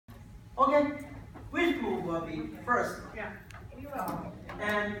Okay, which group will be first? Yeah. You will.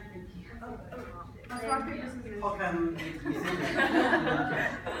 And how come it is Do we all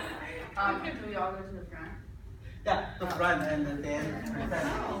go to the front? Yeah, the front and then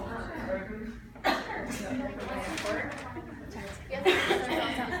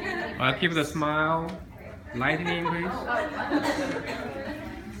Keep the smile. Lightning, please.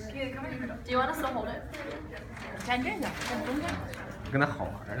 Do you want us to hold it? 跟他好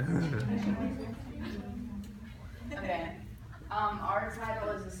玩。 Okay. Our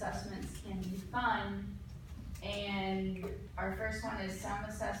title is Assessments Can Be Fun. And our first one is some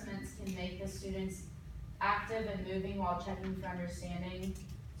assessments can make the students active and moving while checking for understanding.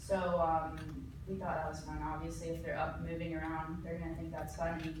 So we thought that was fun. Obviously, if they're up moving around, they're gonna think that's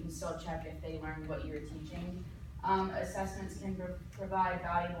fun, and you can still check if they learned what you were teaching. Assessments can provide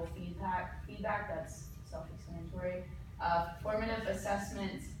valuable feedback, that's self-explanatory. Formative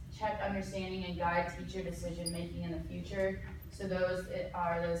assessments check understanding and guide teacher decision making in the future. So those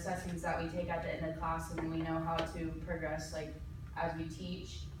are the assessments that we take at the end of class, and we know how to progress like as we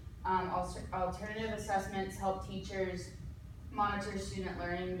teach. Alternative assessments help teachers monitor student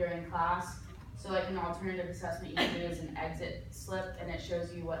learning during class. So like an alternative assessment you can do is an exit slip, and it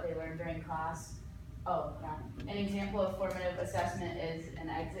shows you what they learned during class. Oh, yeah. An example of formative assessment is an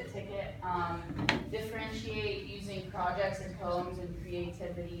exit ticket. Differentiate using projects and poems and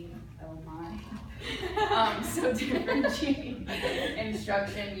creativity. Oh my. So differentiate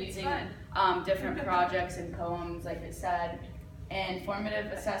instruction using different projects and poems, like it said. And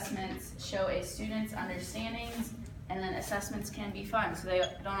formative assessments show a student's understandings, and then assessments can be fun. So they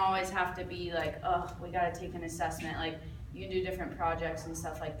don't always have to be like, oh, we gotta take an assessment. Like, you can do different projects and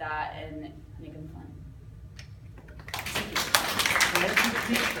stuff like that and make them fun.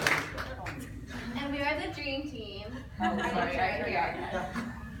 And we are the dream team. Oh, sorry, I forgot.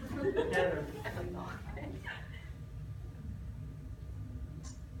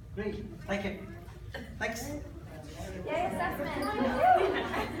 Great, thank you. Thanks. Yay, assessment.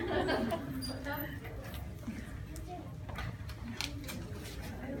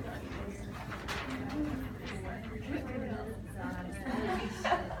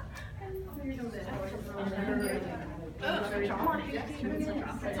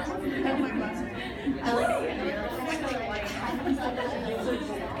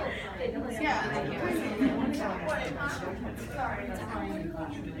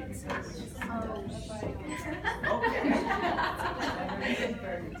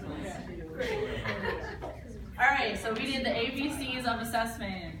 Alright, so we did the ABCs of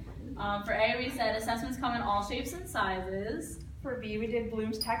assessment. For A, we said assessments come in all shapes and sizes. For B, we did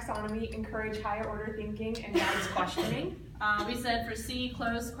Bloom's taxonomy, encourage higher order thinking and guides questioning. We said for C,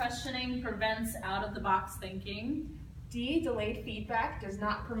 closed questioning prevents out-of-the-box thinking. D, delayed feedback does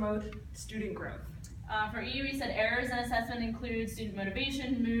not promote student growth. For E, we said errors in assessment include student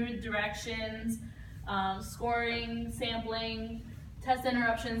motivation, mood, directions, scoring, sampling, test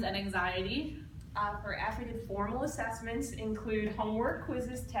interruptions, and anxiety. For F, we did formal assessments include homework,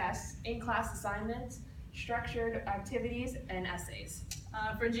 quizzes, tests, in-class assignments, structured activities, and essays.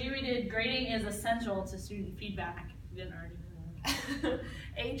 For G, we did grading is essential to student feedback. We didn't already know that.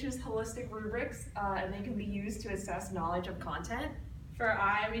 H is holistic rubrics, and they can be used to assess knowledge of content. For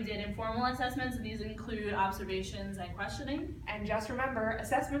I, we did informal assessments, and these include observations and questioning. And just remember,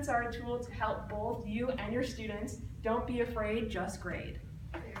 assessments are a tool to help both you and your students. Don't be afraid, just grade.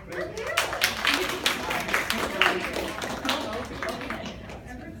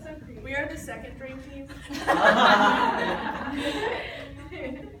 We are the second dream team.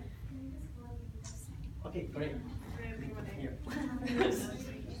 Okay, great. Here.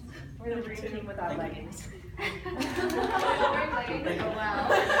 We're the dream team without leggings.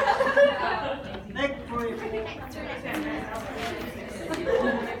 Next group.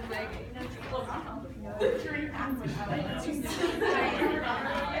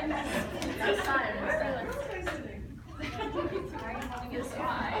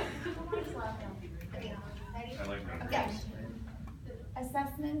 Okay.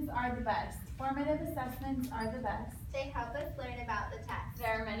 Assessments are the best. Formative assessments are the best. They help us learn about the test, There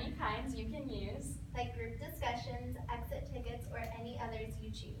are many kinds you can use. like group discussions, exit tickets, or any others you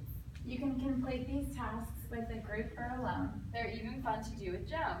choose. You can complete these tasks with a group or alone. They're even fun to do with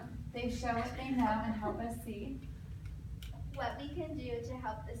Joan. They show what they know and help us see. What we can do to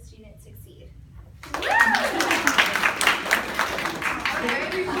help the student succeed. I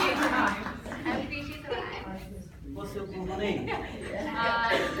appreciate the time. What's your group name?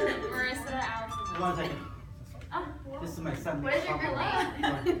 Marissa Allison. One second. This is my son. What is your group name?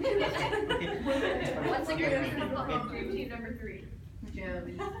 Okay. What's the group name? Okay. Group team number 3.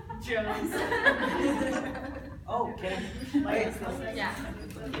 Joey. Jones. Oh, can wait. Yeah.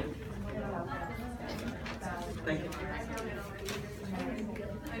 Thank you.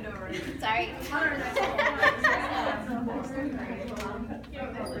 Sorry.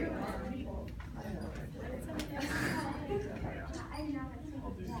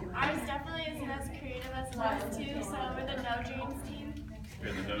 Ours definitely isn't as creative as last two, so we're the No Dreams team.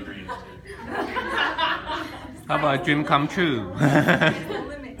 We're the No Dreams team. How about dream come true?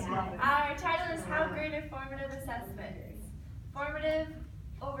 Our title is How Great Are Formative Assessments? Formative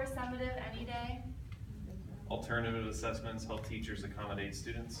over summative any day. Alternative assessments help teachers accommodate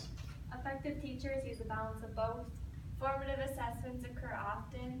students. Effective teachers use a balance of both. Formative assessments occur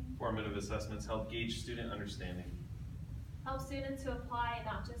often. Formative assessments help gauge student understanding. Help students to apply and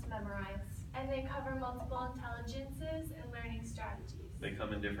not just memorize. And they cover multiple intelligences and learning strategies, They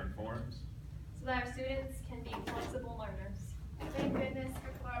come in different forms. so that our students can be flexible learners. Thank goodness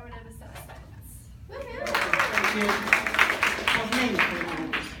for formative assessments. Thank you. What's name?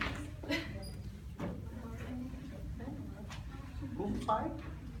 Group 5?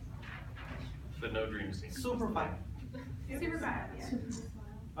 The No Dreams team. Super 5. Super bad.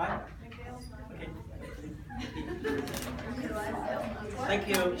 Right? Okay. Thank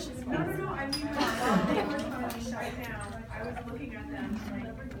you. No, I mean, right now, I was looking at them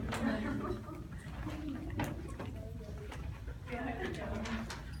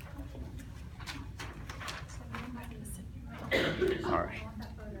Sorry.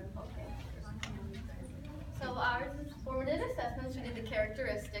 So ours is formative assessments. We did the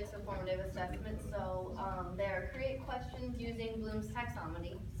characteristics of formative assessments. So they are create questions using Bloom's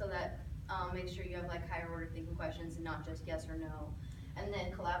taxonomy, so that makes sure you have like higher order thinking questions and not just yes or no. And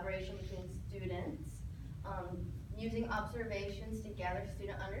then collaboration between students, using observations to gather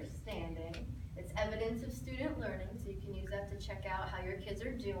student understanding. It's evidence of student learning, so you can use that to check out how your kids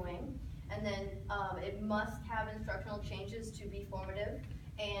are doing. And then it must have instructional changes to be formative,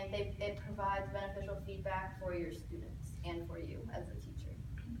 and it provides beneficial feedback for your students and for you as a teacher.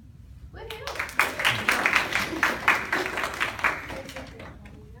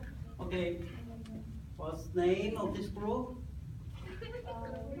 Okay. What's the name of this group?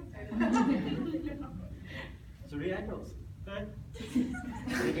 3 idols. Good.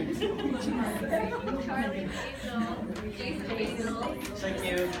 Charlie Hazel, Jason Hazel. Thank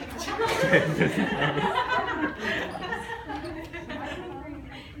you.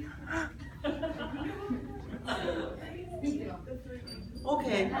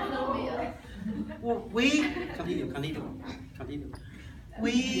 Okay. Well, we continue.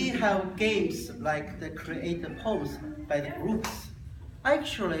 We have games like the create the poems by the groups.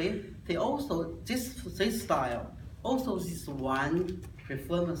 Actually, they also this style also this one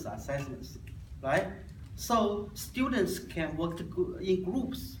performance assessments, right? So students can work in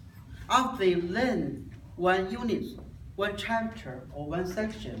groups. After they learn one unit, one chapter or one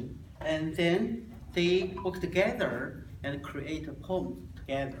section, and then they work together and create a poem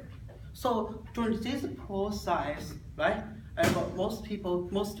together. So during this process, right, most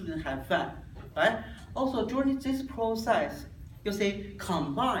students have fun, right? Also during this process, you say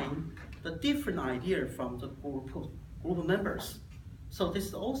combine the different idea from the group members. So this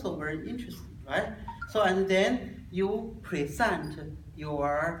is also very interesting, right? So and then you present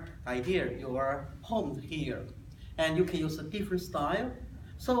your idea, your poem here, and you can use a different style.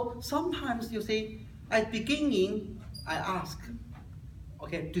 So sometimes you say at beginning I ask,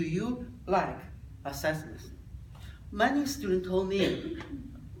 okay, do you like assessments? Many students told me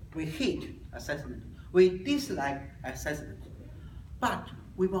we hate assessment, we dislike assessment, but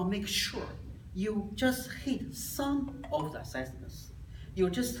we will make sure you just hit some of the assessments. You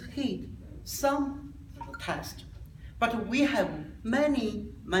just hit some tests. But we have many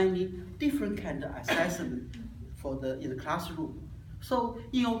different kind of assessment in the classroom. So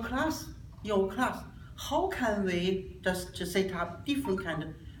in your class, how can we just set up different kind of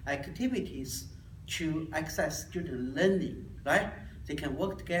activities to access student learning, right? They can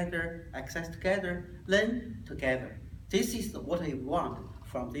work together, access together, learn together. This is what I want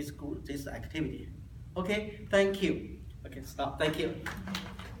from this group, this activity. Okay, thank you. Okay, stop, thank you.